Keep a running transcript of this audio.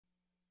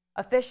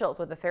Officials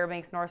with the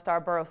Fairbanks North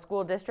Star Borough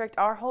School District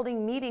are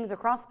holding meetings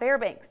across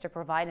Fairbanks to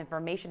provide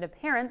information to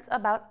parents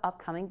about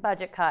upcoming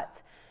budget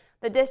cuts.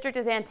 The district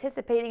is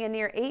anticipating a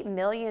near $8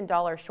 million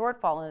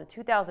shortfall in the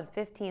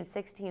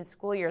 2015-16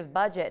 school year's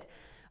budget.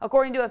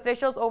 According to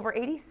officials, over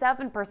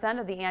 87%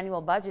 of the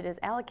annual budget is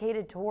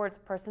allocated towards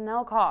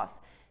personnel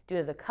costs. Due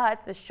to the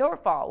cuts, the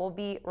shortfall will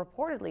be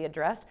reportedly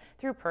addressed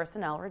through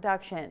personnel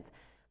reductions.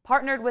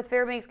 Partnered with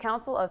Fairbanks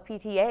Council of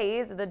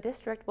PTAs, the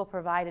district will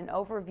provide an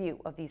overview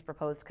of these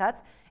proposed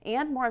cuts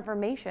and more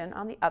information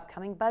on the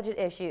upcoming budget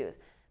issues.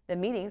 The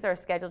meetings are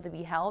scheduled to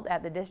be held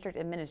at the District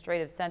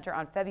Administrative Center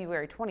on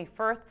February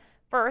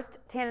 21st,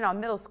 Tanana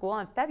Middle School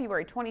on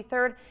February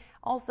 23rd,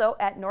 also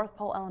at North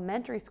Pole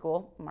Elementary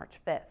School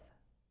March 5th.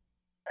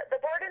 The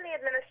board and the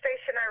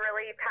administration are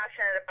really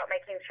passionate about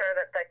making sure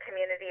that the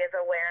community is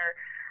aware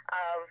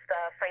of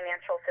the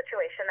financial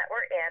situation that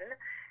we're in,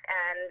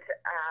 and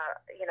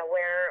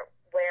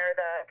where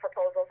the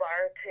proposals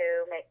are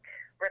to make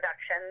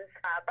reductions.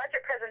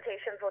 Budget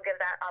presentations will give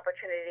that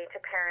opportunity to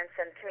parents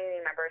and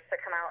community members to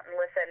come out and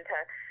listen to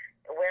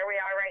where we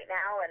are right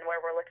now and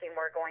where we're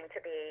going to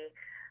be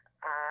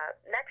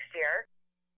next year.